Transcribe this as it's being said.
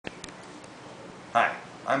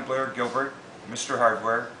I'm Blair Gilbert, Mr.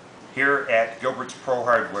 Hardware, here at Gilbert's Pro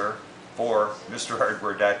Hardware for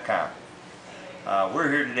MrHardware.com. We're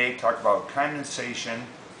here today to talk about condensation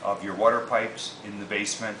of your water pipes in the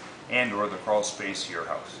basement and or the crawl space of your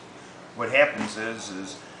house. What happens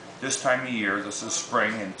is this time of year, this is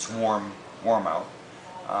spring and it's warm out,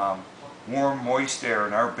 warm moist air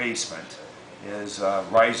in our basement is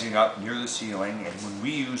rising up near the ceiling, and when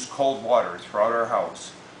we use cold water throughout our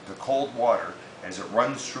house, the cold water, as it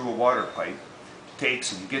runs through a water pipe,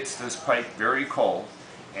 takes and gets this pipe very cold,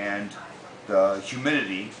 and the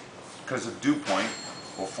humidity, because of dew point,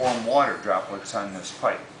 will form water droplets on this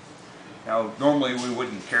pipe. Now, normally we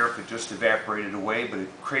wouldn't care if it just evaporated away, but it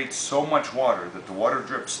creates so much water that the water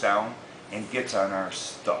drips down and gets on our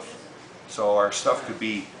stuff. So our stuff could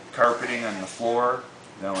be carpeting on the floor,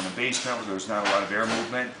 in a basement where there's not a lot of air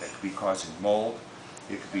movement, that could be causing mold.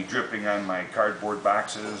 It could be dripping on my cardboard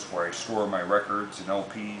boxes where I store my records and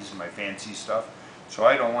LPs and my fancy stuff. So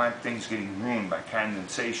I don't want things getting ruined by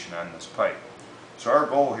condensation on this pipe. So our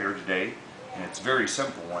goal here today, and it's a very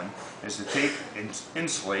simple one, is to take and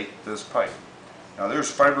insulate this pipe. Now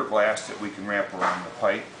there's fiberglass that we can wrap around the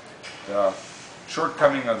pipe. The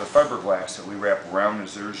shortcoming of the fiberglass that we wrap around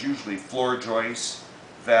is there's usually floor joists,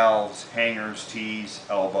 valves, hangers, T's,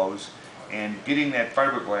 elbows, and getting that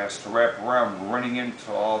fiberglass to wrap around, we're running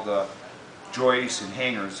into all the joists and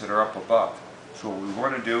hangers that are up above. So what we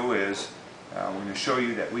want to do is, we're going to show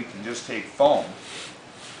you that we can just take foam,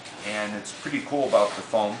 and it's pretty cool about the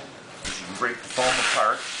foam, is you can break the foam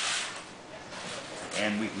apart,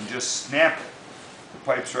 and we can just snap it. The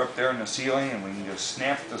pipes are up there in the ceiling, and we can just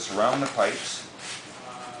snap this around the pipes,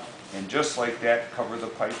 and just like that, cover the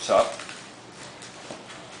pipes up.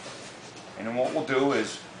 And then what we'll do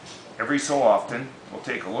is, every so often, we'll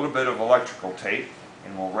take a little bit of electrical tape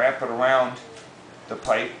and we'll wrap it around the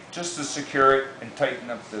pipe just to secure it and tighten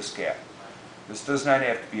up this gap. This does not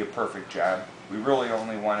have to be a perfect job. We really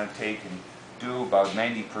only want to take and do about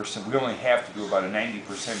 90%. We only have to do about a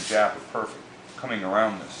 90% job of perfect coming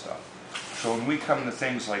around this stuff. So when we come to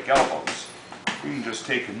things like elbows, we can just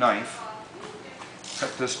take a knife,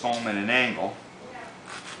 cut this foam at an angle,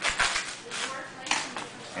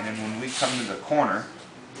 and then when we come to the corner,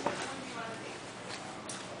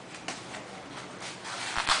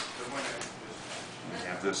 we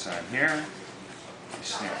have this on here, we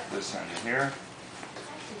snap this onto here.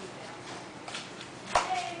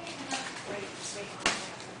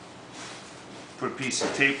 Put a piece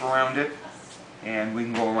of tape around it, and we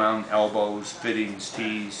can go around elbows, fittings,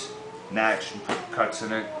 T's, notch, and put cuts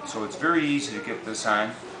in it. So it's very easy to get this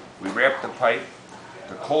on. We wrap the pipe.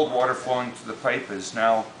 The cold water flowing through the pipe is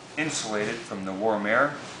now insulated from the warm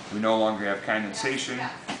air. We no longer have condensation,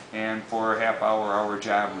 and for a half hour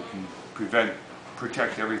job we can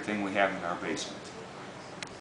protect everything we have in our basement.